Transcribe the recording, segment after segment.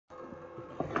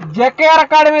JKR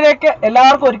അക്കാഡമിയിലേക്ക്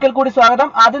എല്ലാവർക്കും ഒരിക്കൽ കൂടി സ്വാഗതം.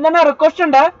 ആദ്യം തന്നെ റിക്വസ്റ്റ്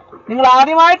ഉണ്ട്, നിങ്ങൾ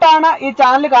ആദ്യമായിട്ടാണ് ഈ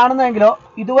ചാനൽ കാണുന്നതെങ്കിലോ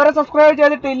ഇതുവരെ സബ്സ്ക്രൈബ്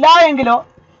ചെയ്തിട്ടില്ല എങ്കിലോ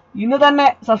ഇന്ന് തന്നെ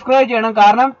സബ്സ്ക്രൈബ് ചെയ്യണം.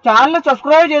 കാരണം ചാനൽ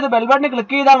സബ്സ്ക്രൈബ് ചെയ്ത് ബെൽ ബട്ടൺ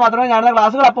ക്ലിക്ക് ചെയ്താൽ മാത്രമേ ഞാനുള്ള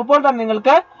ക്ലാസ്സുകൾ അപ്പോൾ തന്നെ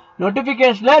നിങ്ങൾക്ക്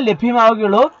നോട്ടിഫിക്കേഷനിൽ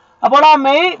ലഭ്യമാവുകയുള്ളൂ. അപ്പോൾ ആ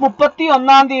മെയ്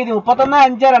 31-ാം തീയതി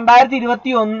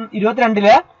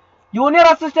 31/5/2022 junior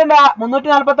assistant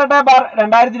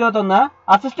 348/2021,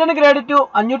 assistant grade 2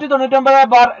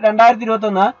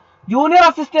 599/2021, junior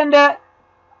assistant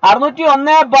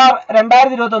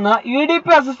 601/2021, EDP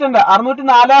assistant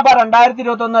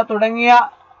 604/2021 തുടങ്ങിയ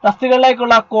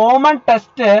തസ്തികകളിലേക്കുള്ള കോമൺ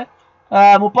ടെസ്റ്റ്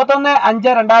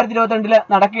 31/5/2022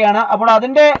 നടക്കുകയാണ്. അപ്പോൾ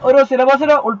അതിന്റെ ഒരു സിലബസിൽ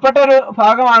ഉൾപ്പെട്ട ഒരു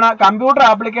ഭാഗമാണ് കമ്പ്യൂട്ടർ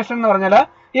ആപ്ലിക്കേഷൻ എന്ന് പറഞ്ഞാൽ.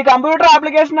 ഈ കമ്പ്യൂട്ടർ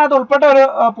ആപ്ലിക്കേഷനകത്ത് ഉൾപ്പെട്ട ഒരു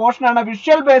പോർഷനാണ്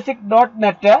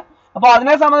visualbasic.net. അപ്പോൾ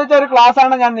അതിനെ സംബന്ധിച്ച ഒരു ക്ലാസ്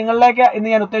ആണ് ഞാൻ നിങ്ങളിലേക്ക് ഇന്ന്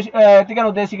ഞാൻ എത്തിക്കാൻ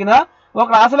ഉദ്ദേശിക്കുന്നത്. അപ്പോൾ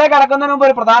ക്ലാസ്സിലേക്ക് കടക്കുന്നതിന് മുമ്പ്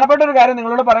ഒരു പ്രധാനപ്പെട്ട ഒരു കാര്യം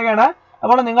നിങ്ങളോട് പറയുകയാണ്.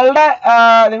 അപ്പോൾ നിങ്ങൾ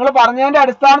പറഞ്ഞതിന്റെ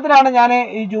അടിസ്ഥാനത്തിലാണ് ഞാൻ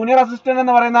ഈ ജൂനിയർ അസിസ്റ്റന്റ്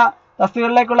എന്ന് പറയുന്ന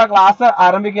തസ്തികകളിലേക്കുള്ള ക്ലാസ്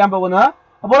ആരംഭിക്കാൻ പോകുന്നത്.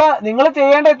 അപ്പോൾ നിങ്ങൾ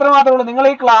ചെയ്യേണ്ട ഇത്ര മാത്രമേ ഉള്ളൂ, നിങ്ങൾ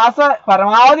ഈ ക്ലാസ്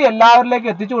പരമാവധി എല്ലാവരിലേക്കും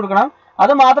എത്തിച്ചു കൊടുക്കണം.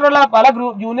 അത് മാത്രമല്ല, പല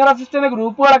ജൂനിയർ അസിസ്റ്റന്റ്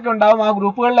ഗ്രൂപ്പുകളൊക്കെ ഉണ്ടാവും. ആ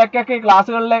ഗ്രൂപ്പുകളിലേക്കൊക്കെ ഈ ക്ലാസ്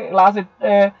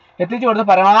എത്തിച്ചു കൊടുത്ത്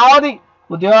പരമാവധി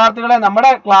ഉദ്യോഗാർത്ഥികളെ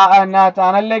നമ്മുടെ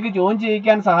ചാനലിലേക്ക് ജോയിൻ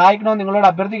ചെയ്യിക്കാൻ സഹായിക്കണമെന്ന് നിങ്ങളോട്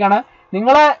അഭ്യർത്ഥിക്കുകയാണ്.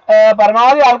 നിങ്ങളെ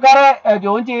പരമാവധി ആൾക്കാരെ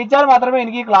ജോയിൻ ചെയ്യിച്ചാൽ മാത്രമേ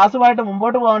എനിക്ക് ഈ ക്ലാസ്സുമായിട്ട്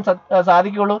മുമ്പോട്ട് പോകാൻ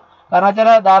സാധിക്കുകയുള്ളൂ. കാരണം വെച്ചാൽ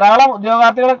ധാരാളം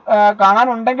ഉദ്യോഗാർത്ഥികൾ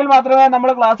കാണാനുണ്ടെങ്കിൽ മാത്രമേ നമ്മൾ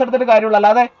ക്ലാസ് എടുത്തിട്ട് കാര്യമുള്ളൂ,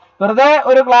 അല്ലാതെ വെറുതെ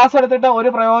ഒരു ക്ലാസ് എടുത്തിട്ട് ഒരു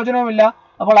പ്രയോജനവുമില്ല.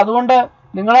 അപ്പോൾ അതുകൊണ്ട്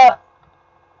നിങ്ങളുടെ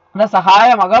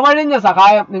സഹായം, അകമഴിഞ്ഞ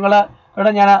സഹായം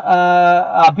ഇവിടെ ഞാൻ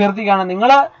അഭ്യർത്ഥിക്കുകയാണ്. നിങ്ങൾ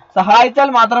സഹായിച്ചാൽ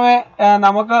മാത്രമേ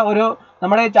നമുക്ക്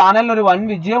നമ്മുടെ ഈ ചാനലിന് ഒരു വൻ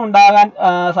വിജയം ഉണ്ടാകാൻ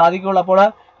സാധിക്കുകയുള്ളൂ. അപ്പോൾ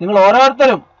നിങ്ങൾ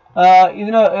ഓരോരുത്തരും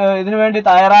ഇതിനു വേണ്ടി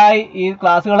തയ്യാറായി ഈ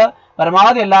ക്ലാസ്സുകൾ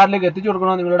പരമാവധി എല്ലാവരിലേക്ക് എത്തിച്ചു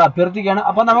കൊടുക്കണമെന്ന് നിങ്ങളോട് അഭ്യർത്ഥിക്കുകയാണ്.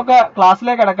 അപ്പോൾ നമുക്ക്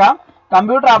ക്ലാസ്സിലേക്ക് കിടക്കാം.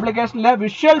 കമ്പ്യൂട്ടർ ആപ്ലിക്കേഷനിലെ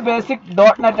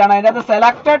visualbasic.net ആണ്. അതിനകത്ത്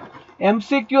selected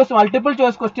MCQs multiple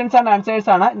choice questions and answers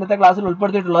ആണ് ഇന്നത്തെ ക്ലാസ്സിൽ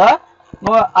ഉൾപ്പെടുത്തിയിട്ടുള്ളത്.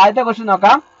 അപ്പോൾ ആദ്യത്തെ ക്വസ്റ്റ്യൻ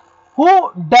നോക്കാം. Who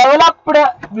developed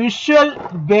visual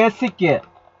basic?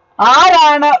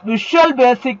 ആരാണ് വിഷ്വൽ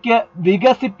ബേസിക്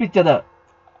വികസിപ്പിച്ചത്?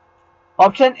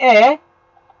 Option A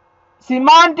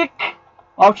semantic,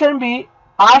 option B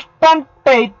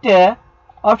Ashton-Tate,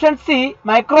 option C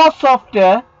Microsoft,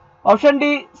 option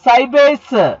D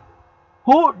സൈബേസ്.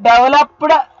 Who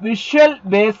developed visual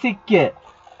basic?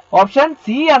 Option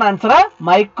C ആണ് ആൻസർ,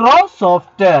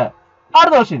 മൈക്രോസോഫ്റ്റ്.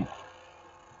 അടുത്ത question.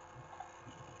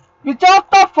 Which of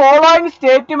the following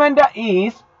statement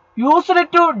is used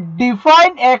to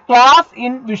define a class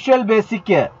in Visual Basic?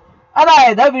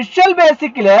 അതായത് visual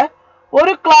ബേസിക്കില്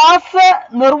ഒരു class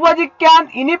നിർവചിക്കാൻ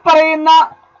ഇനി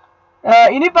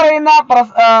പറയുന്ന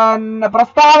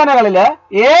പ്രസ്താവനകളിൽ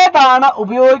ഏതാണ്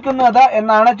ഉപയോഗിക്കുന്നത്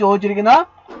എന്നാണ് ചോദിച്ചിരിക്കുന്നത്.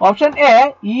 Option A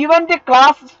event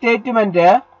class statement,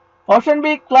 option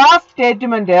B class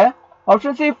statement,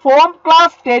 option C form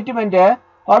class statement,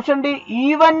 option D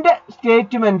event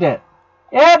statement.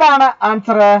 ഏതാണ്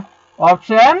ആൻസർ?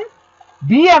 ഓപ്ഷൻ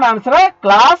ബി ആണ് answer,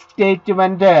 class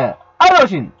statement.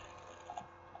 Question.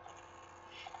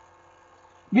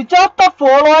 Which of the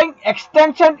following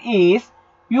extension is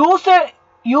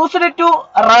used to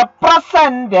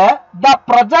represent the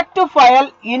project file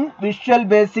in Visual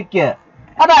Basic?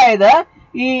 അതായത്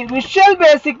ഈ visual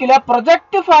ബേസിക്കിലെ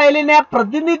project ഫയലിനെ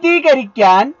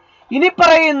പ്രതിനിധീകരിക്കാൻ ഇനി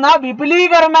പറയുന്ന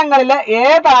വിപുലീകരണങ്ങളിൽ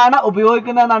ഏതാണ്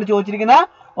ഉപയോഗിക്കുന്നതെന്നാണ് ചോദിച്ചിരിക്കുന്നത്.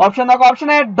 ഓപ്ഷൻ നോക്കാം. Option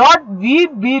A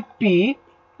 .vbp,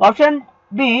 option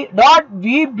B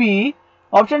 .vb,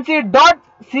 option C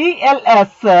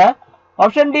 .cls,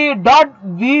 option D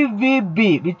 .vvb.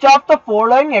 Which of the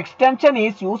following extension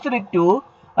is used to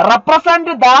represent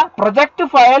the project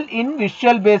file in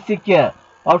Visual Basic?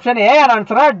 Option A ആണ്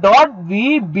answer,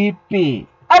 .vbp.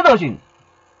 അടുത്ത question.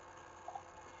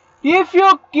 If you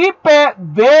keep a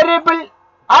variable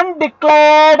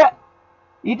undeclared,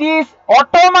 it is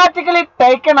automatically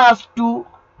taken as to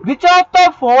which of the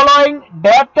following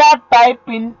data type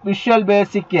in Visual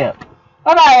Basic?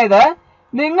 അതായത്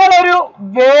നിങ്ങളൊരു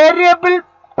variable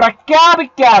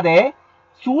പ്രഖ്യാപിക്കാതെ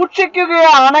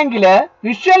സൂക്ഷിക്കുകയാണെങ്കിൽ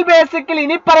visual ബേസിക്കിൽ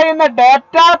ഇനി പറയുന്ന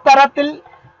data തരത്തിൽ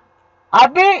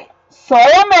അത്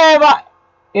സ്വയമേവ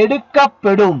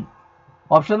എടുക്കപ്പെടും.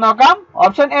 Option നോക്കാം.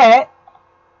 Option A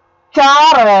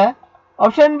char,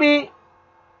 option B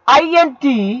int,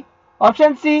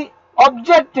 option C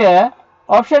object,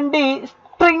 option D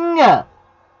string.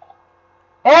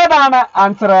 ഏതാണ്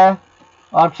answer?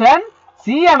 Option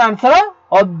C ആണ് ആൻസർ,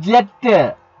 ഒബ്ജക്റ്റ്.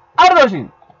 അടുത്ത question.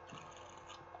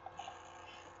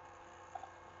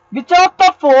 Which of the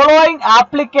following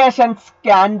applications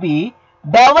can be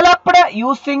developed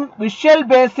using Visual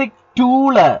Basic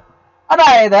tool?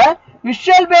 അതായത്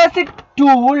visual basic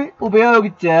tool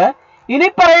ഉപയോഗിച്ച് ഇനി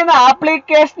പറയുന്ന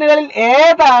ആപ്ലിക്കേഷനുകളിൽ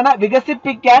ഏതാണ്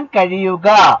വികസിപ്പിക്കാൻ കഴിയുക?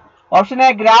 Option A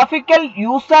graphical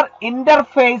user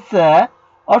interface,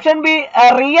 option B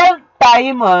real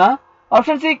time,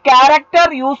 option C character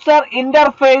user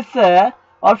interface,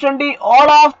 option D all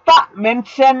of the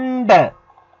mentioned.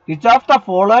 Which of the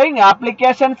following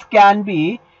applications can be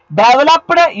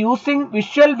developed using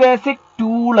Visual Basic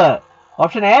tool?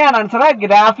 Option A and answer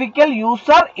graphical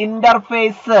user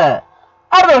interface.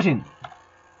 Other question.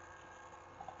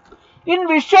 In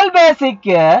Visual Basic,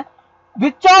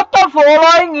 which of the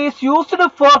following is used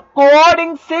for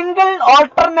coding single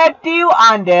alternative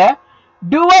and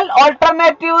dual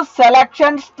alternative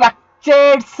selection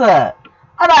structures?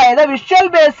 അതായത് visual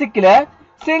ബേസിക്കില്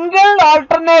single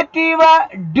alternative,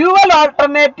 dual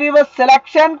alternative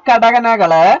selection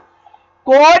ഘടകങ്ങള്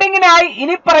കോഡിങ്ങിനായി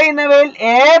ഇനി പറയുന്നവയിൽ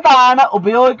ഏതാണ്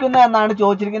ഉപയോഗിക്കുന്നത് എന്നാണ്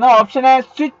ചോദിച്ചിരിക്കുന്നത്. Option A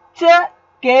switch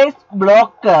case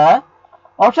block,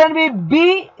 option B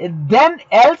then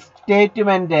else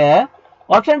statement,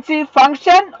 option C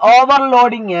function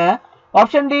overloading,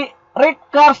 option D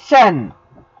recursion.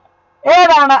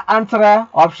 ഏതാണ് answer?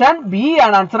 Option B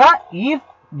ആണ് answer, if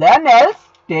then else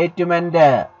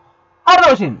statement.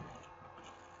 Question.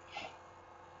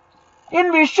 In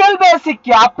Visual Basic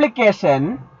application,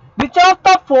 which of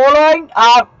the following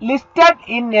are listed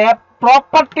in a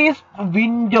properties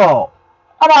window?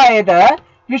 അതായത്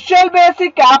visual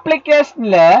basic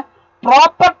ആപ്ലിക്കേഷനില്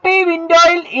property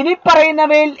വിൻഡോയിൽ ഇനി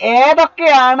പറയുന്നവയിൽ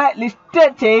ഏതൊക്കെയാണ് list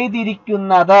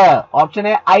ചെയ്തിരിക്കുന്നത്? Option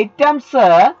A items,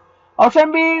 option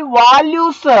B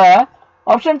values,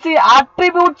 option C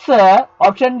attributes,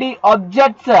 option D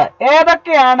objects.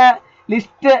 ഏതൊക്കെയാണ്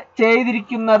list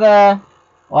ചെയ്തിരിക്കുന്നത്?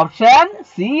 Option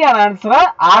C ആണ് answer,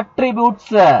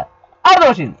 attributes. അടുത്ത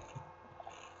question.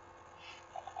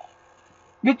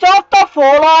 Which of the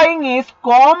following is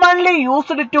commonly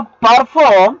used to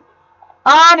perform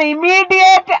an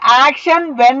immediate action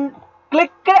when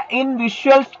clicked in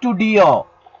Visual Studio?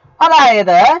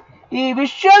 അതായത് ഈ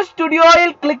visual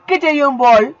സ്റ്റുഡിയോയിൽ click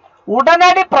ചെയ്യുമ്പോൾ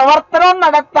ഉടനടി പ്രവർത്തനം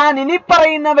നടത്താൻ ഇനി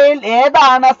പറയുന്നവയിൽ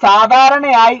ഏതാണ്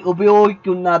സാധാരണയായി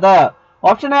ഉപയോഗിക്കുന്നത്?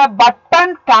 Option A button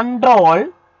control,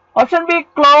 option B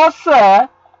close,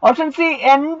 option C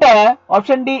end,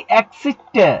 option D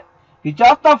exit. Which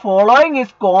of the following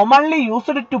is commonly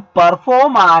used to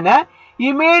perform an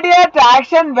immediate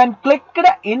action when clicked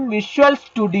in Visual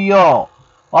Studio?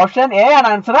 Option A ആണ്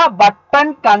answer, button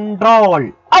control.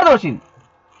 അടുത്ത question.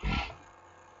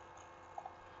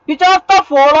 Which of the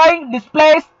following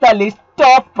displays the list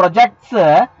of projects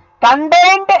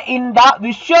contained in the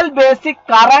Visual Basic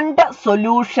current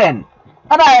solution?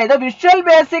 അതായത് visual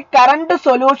basic current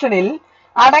സൊല്യൂഷനിൽ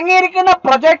അടങ്ങിയിരിക്കുന്ന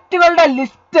പ്രൊജക്റ്റുകളുടെ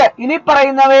list ഇനി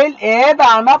പറയുന്നവയിൽ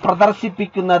ഏതാണ്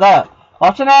പ്രദർശിപ്പിക്കുന്നത്?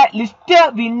 Option A list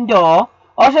window,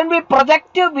 option B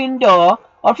project window,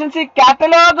 option C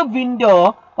catalogue window,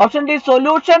 option D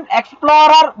solution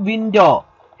explorer window.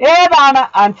 ഏതാണ്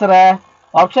answer?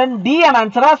 Option D ആണ്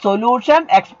answer, solution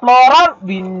explorer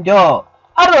window.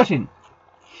 അടുത്ത question.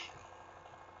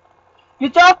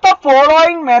 Which of the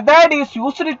following method is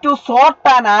used to sort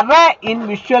an array in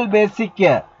Visual Basic?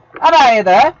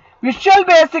 അതായത് visual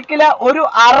ബേസിക്കില് ഒരു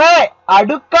array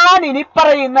അടുക്കാൻ ഇനി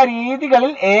പറയുന്ന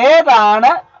രീതികളിൽ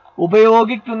ഏതാണ്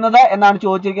ഉപയോഗിക്കുന്നത് എന്നാണ്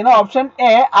ചോദിച്ചിരിക്കുന്നത്. Option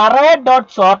A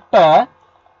Array.Sort,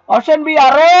 option B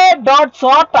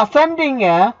Array.SortAscending,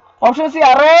 option C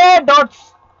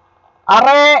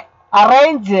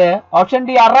Array.Arrange, option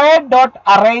D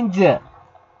Array.Arrange.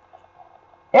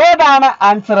 ഏതാണ്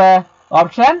ആൻസർ?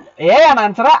 ഓപ്ഷൻ എ ആണ്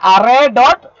ആൻസർ,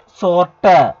 Array.Sort.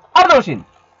 അടുത്ത question.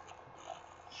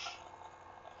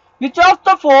 Which of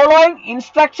the following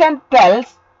instruction tells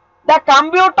the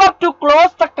computer to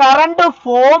close the current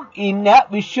form in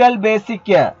Visual Basic?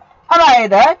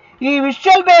 അതായത് ഈ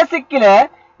visual ബേസിക്കില്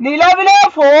നിലവിലെ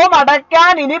form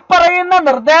അടയ്ക്കാൻ ഇനി പറയുന്ന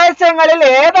നിർദ്ദേശങ്ങളിൽ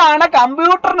ഏതാണ്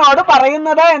കമ്പ്യൂട്ടറിനോട്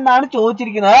പറയുന്നത് എന്നാണ്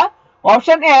ചോദിച്ചിരിക്കുന്നത്.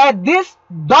 Option A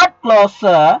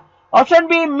This.Close, option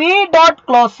B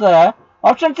Me.Close,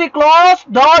 option C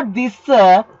Close.This,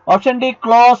 option D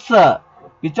Close.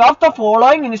 Which of the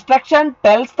following instruction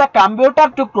tells the computer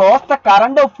to close the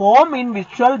current form in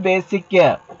Visual Basic?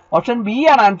 Option B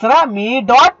ആണ് answer,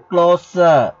 Me.Close.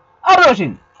 അടുത്ത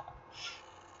question.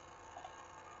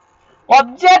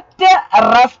 Object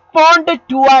respond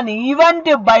to an event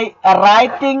by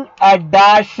writing a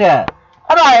dash.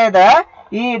 അതായത്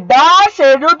ഈ dash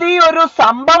എഴുതി ഒരു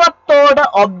സംഭവത്തോട്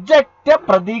object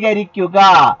പ്രതികരിക്കുക.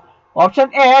 Option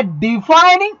A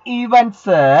defining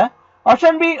events,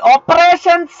 option B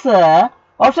operations,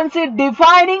 option C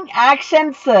defining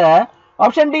actions,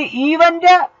 option D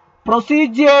event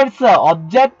procedures.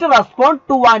 Object respond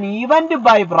to an event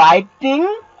by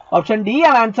writing. Option D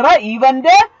ആണ് answer,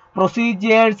 event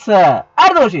procedures.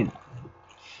 അടുത്ത question.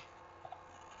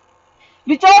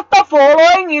 Which of the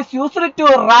following is used to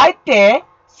write a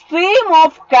stream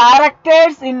of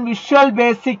characters in Visual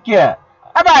Basic?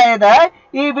 അതായത്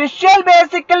ഈ visual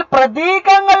ബേസിക്കിൽ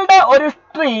പ്രതീകങ്ങളുടെ ഒരു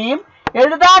stream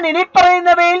എഴുതാൻ ഇനി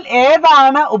പറയുന്നവയിൽ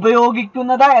ഏതാണ്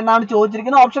ഉപയോഗിക്കുന്നത് എന്നാണ്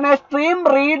ചോദിച്ചിരിക്കുന്നത്. Option A stream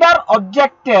reader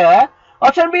object,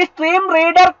 option B stream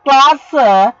reader class,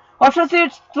 option C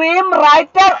stream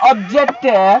writer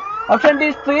object, option D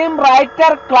stream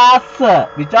writer class.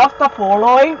 Which of the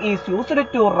following is used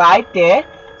to write a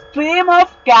stream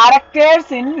of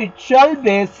characters in visual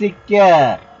basic?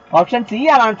 Option C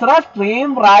ആണ് answer, stream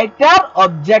writer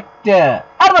object.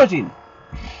 അടുത്ത question.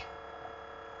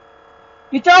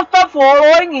 Which of the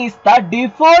following is the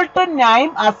default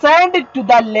name assigned to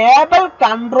the label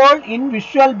control in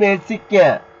Visual Basic?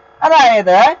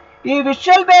 അതായത് ഈ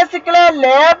visual ബേസിക്കിലെ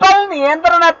label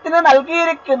നിയന്ത്രണത്തിന്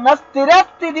നൽകിയിരിക്കുന്ന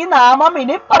സ്ഥിരസ്ഥിതി നാമം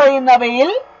ഇനി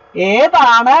പറയുന്നവയിൽ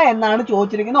ഏതാണ് എന്നാണ്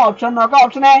ചോദിച്ചിരിക്കുന്നത്. ഓപ്ഷൻ നോക്കാം.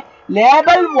 Option A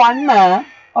label 1,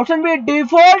 option B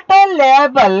default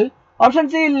label, option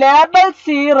C label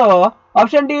 0,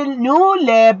 option D new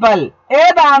label.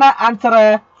 ഏതാണ് ആൻസർ?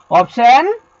 ഓപ്ഷൻ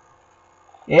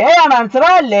എ ആണ് ആൻസർ,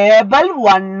 ലേബൽ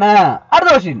 1. അടുത്ത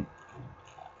question.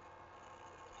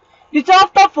 Which of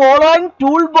the following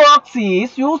toolbox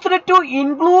is used to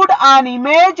include an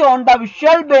image on the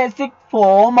Visual Basic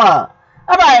form?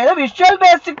 അതായത് visual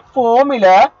basic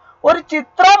ഫോമില് ഒരു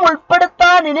ചിത്രം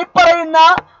ഉൾപ്പെടുത്താൻ ഇനി പറയുന്ന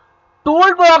tool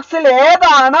ബോക്സിൽ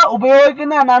ഏതാണ്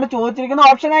ഉപയോഗിക്കുന്നത് എന്നാണ് ചോദിച്ചിരിക്കുന്നത്.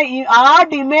 Option A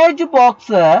add image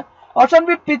box, option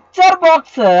B picture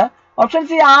box, option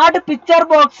C add picture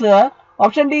box,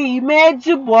 option D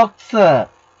image box.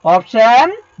 Option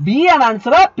B ആണ്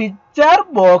ആൻസർ, പിക്ചർ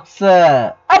ബോക്സ്.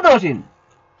 അടുത്ത question.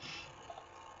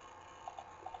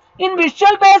 In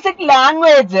visual basic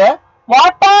language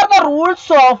what are the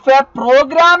rules of A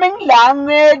programming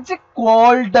language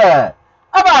called?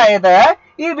 അതായത്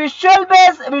ഈ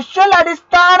visual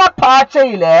അടിസ്ഥാന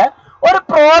ഭാഷയില് ഒരു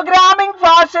programming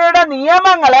ഭാഷയുടെ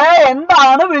നിയമങ്ങളെ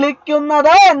എന്താണ്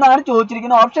വിളിക്കുന്നത് എന്നാണ്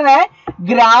ചോദിച്ചിരിക്കുന്നത്. Option A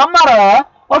grammar,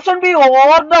 option B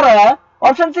order,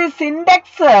 option C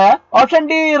സിൻഡെക്സ്, option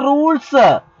D rules.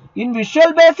 In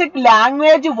visual basic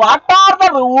language what are the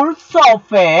rules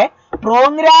of A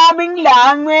programming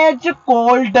language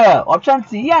called? Option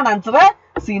C ആണ് ആൻസർ,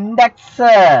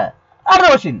 സിൻഡെക്സ്. അടുത്ത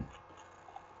question.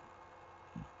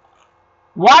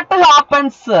 What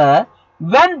happens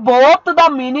when both the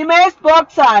minimize box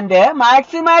and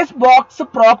maximize box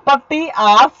property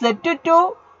are set to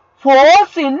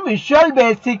false in Visual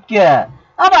Basic?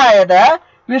 അതായത്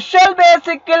visual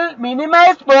ബേസിക്കിൽ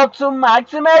minimise ബോക്സും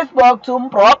maximise ബോക്സും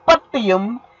പ്രോപ്പർട്ടിയും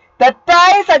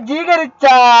തെറ്റായി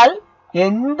സജ്ജീകരിച്ചാൽ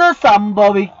എന്ത്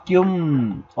സംഭവിക്കും?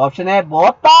 Option A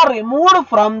both are removed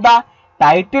from the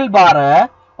title bar,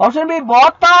 option B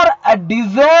both are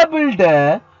disabled,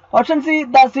 option C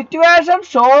the situation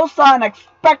shows an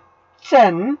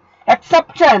exception,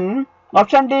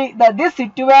 option D this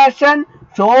situation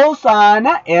shows an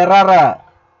error.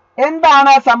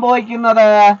 എന്താണ് സംഭവിക്കുന്നത്?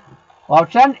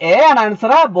 Option A ആണ്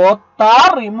answer, both are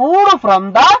removed from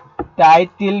the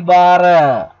title bar.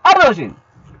 അടുത്ത question.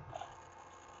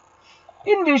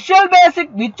 In Visual Basic,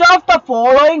 which of the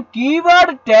following keyword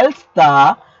tells the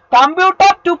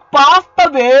computer to pass the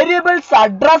variable's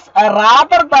address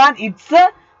rather than its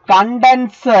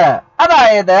contents?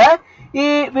 അതായത് ഈ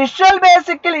visual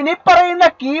ബേസിക്കിൽ ഇനി പറയുന്ന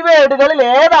കീവേഡുകളിൽ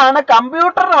ഏതാണ്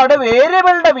കമ്പ്യൂട്ടറിനോട്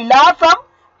വേരിയബിളിന്റെ വിലാസം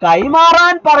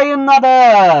കൈമാറാൻ പറയുന്നത്?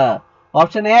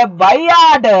 Option A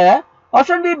ByAdd,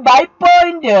 option B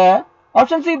ByPoint,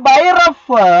 option C ByRef,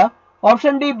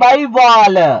 option D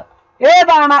ByVal.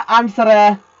 ഏതാണ് ആൻസർ?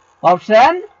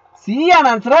 ഓപ്ഷൻ സി ആണ്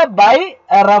ആൻസർ,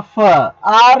 ByRef,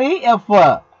 REF.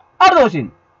 അടുത്ത question.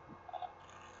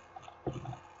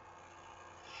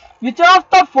 Which of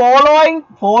the following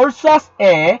forces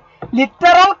a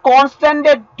literal constant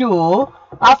to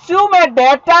assume a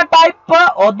data type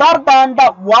other than the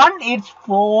one its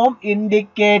form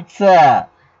indicates?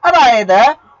 അതായത്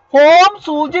form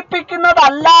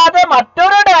സൂചിപ്പിക്കുന്നതല്ലാതെ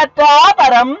മറ്റൊരു data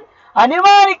തരം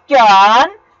അനുമാനിക്കാൻ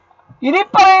ഇനി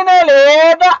പറയുന്നതിൽ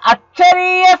ഏത്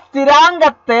അക്ഷരീയ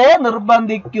സ്ഥിരാങ്കത്തെ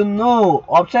നിർബന്ധിക്കുന്നു?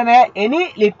 Option A any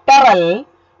literal,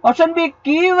 option B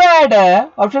keyword,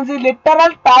 option C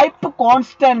literal type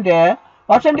constant,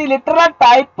 option D literal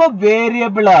type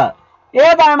variable.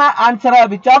 ഏതാണ് answer?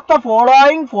 Which of the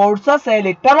following forces A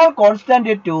literal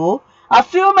constant to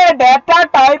assume A data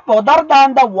type other than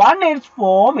the one its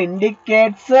form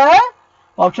indicates?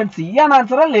 Option C ആണ്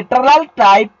answer, literal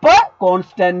type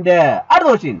constant. അടുത്ത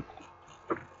question.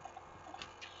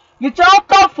 Which of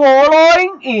the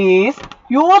following is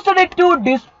used to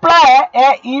display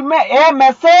a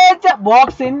message box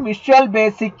in Visual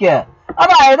Basic.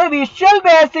 അതായത് visual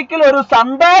ബേസിക്കിൽ ഒരു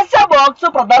സന്ദേശ box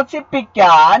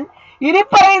പ്രദർശിപ്പിക്കാൻ ഇനി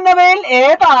പറയുന്നവയിൽ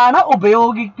ഏതാണ്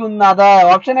ഉപയോഗിക്കുന്നത്?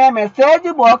 Option A message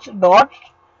box dot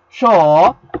show,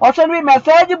 option B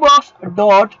message box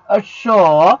dot show,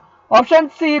 option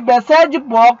C message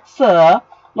box,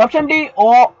 option D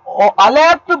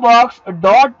alert box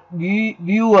dot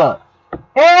viewer.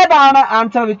 ഏതാണ്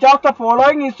answer? Which of the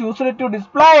following is used to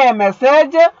display A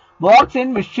message box in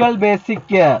visual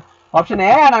basic? Option A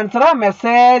ആണ് answer,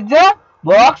 message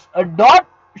box dot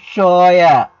show.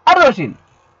 അടുത്ത question.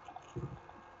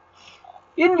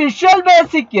 In Visual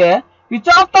Basic, which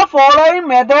of the following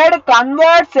method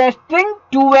converts a string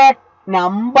to a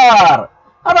number?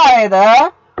 അതായത്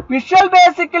visual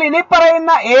ബേസിക്കിൽ ഇനി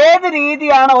പറയുന്ന ഏത്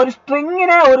രീതിയാണ് ഒരു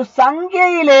സ്ട്രിങ്ങിനെ ഒരു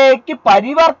സംഖ്യയിലേക്ക്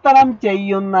പരിവർത്തനം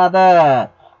ചെയ്യുന്നത്?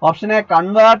 Option A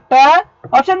convert,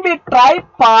 option B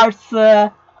ട്രൈപാർസ്,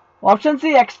 option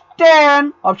C extern,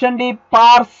 option D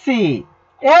Parsi.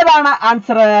 ഏതാണ്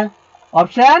ആൻസർ?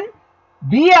 ഓപ്ഷൻ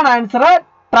ബി ആണ് ആൻസർ,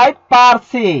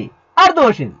 ട്രൈപാർസി. അടുത്ത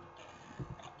question.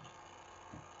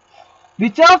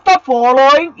 Which of the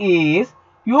following is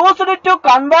used to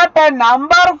convert a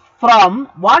number from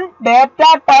one data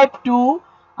type to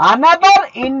another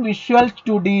in Visual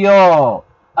Studio?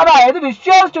 അതായത്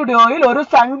visual സ്റ്റുഡിയോയിൽ ഒരു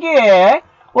സംഖ്യയെ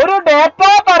ഒരു data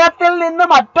തരത്തിൽ നിന്ന്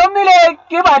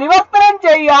മറ്റൊന്നിലേക്ക് പരിവർത്തനം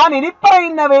ചെയ്യാൻ ഇനി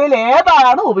പറയുന്നവയിൽ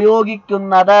ഏതാണ്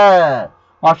ഉപയോഗിക്കുന്നത്?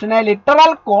 Option A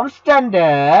literal constant,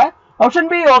 option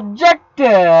B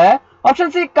object, option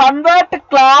C convert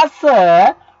class,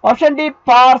 option D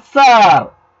parser.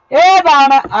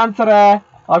 ഏതാണ് ആൻസർ?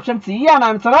 ഓപ്ഷൻ സി ആണ്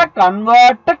ആൻസർ,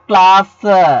 കൺവേർട്ട്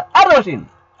ക്ലാസ്. അടുത്ത question.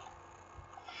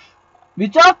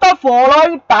 Which of the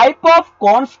following type of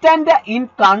constant in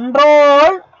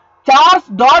ControlChars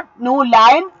dot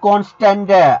Newline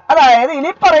constant? അതായത്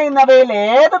ഇനി പറയുന്നവയിൽ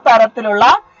ഏത് തരത്തിലുള്ള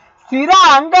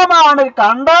സ്ഥിരാംഗമാണ്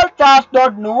ControlChars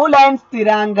dot Newline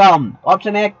സ്ഥിരാംഗം?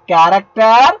 Option A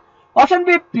character, option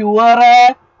be pure,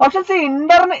 option C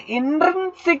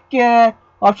intrinsic,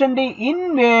 option D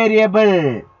invariable.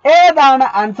 ഏതാണ്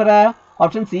answer?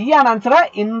 Option C ആണ് answer,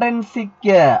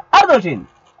 intrinsic. അടുത്ത question.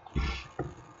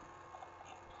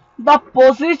 The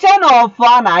position of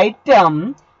an item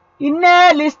in a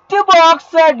list box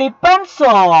depends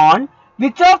on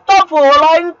which of the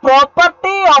following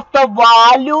property of the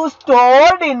value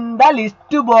stored in the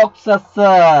list boxes?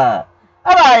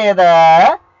 അതായത്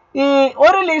ഈ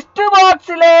ഒരു list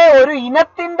ബോക്സിലെ ഒരു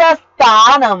ഇനത്തിന്റെ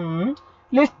സ്ഥാനം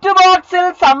list ബോക്സിൽ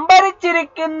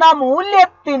സംഭരിച്ചിരിക്കുന്ന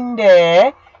മൂല്യത്തിന്റെ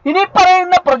ഇനി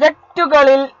പറയുന്ന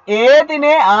പ്രൊജക്റ്റുകളിൽ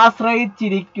ഏതിനെ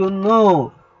ആശ്രയിച്ചിരിക്കുന്നു?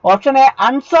 Option A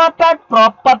unsorted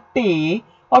property,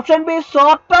 option B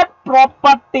sorted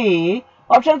property,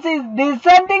 option C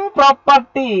descending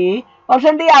property,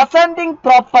 option D ascending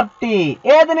property.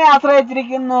 ഏതിനെ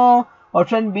ആശ്രയിച്ചിരിക്കുന്നു?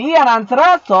 ഓപ്ഷൻ ബി ആണ് ആൻസർ,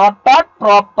 സോർട്ടഡ്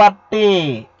പ്രോപ്പർട്ടി.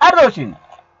 അടുത്ത question.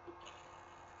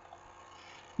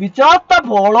 Which of the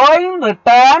following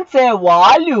returns a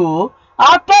value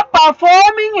after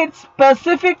performing its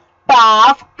specific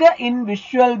task in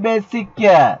Visual Basic?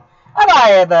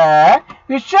 അതായത്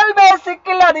visual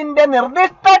ബേസിക്കിൽ അതിന്റെ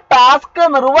നിർദ്ദിഷ്ട task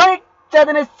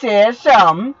നിർവഹിച്ചതിന്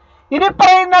ശേഷം ഇനി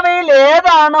പറയുന്നവയിൽ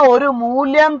ഏതാണ് ഒരു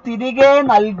മൂല്യം തിരികെ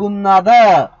നൽകുന്നത്?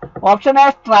 Option A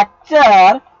structure,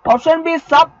 option B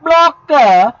sub block,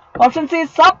 option C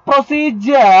sub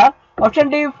procedure, option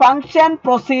D function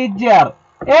procedure.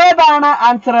 ഏതാണ്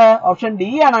ആൻസർ? ഓപ്ഷൻ ഡി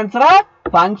ആണ് ആൻസർ,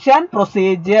 ഫംഗ്ഷൻ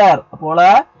പ്രൊസീജിയർ. അപ്പോൾ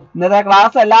ഇന്നത്തെ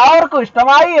ക്ലാസ് എല്ലാവർക്കും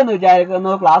ഇഷ്ടമായി എന്ന്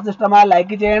വിചാരിക്കുന്നു. ക്ലാസ് ഇഷ്ടമായി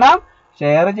ലൈക്ക് ചെയ്യണം,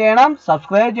 ഷെയർ ചെയ്യണം,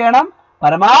 സബ്സ്ക്രൈബ് ചെയ്യണം,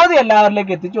 പരമാവധി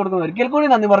എല്ലാവരിലേക്ക് എത്തിച്ചു കൊടുക്കുന്നു. ഒരിക്കൽ കൂടി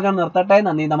നന്ദി പറഞ്ഞു നിർത്തട്ടെ.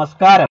 നന്ദി, നമസ്കാരം.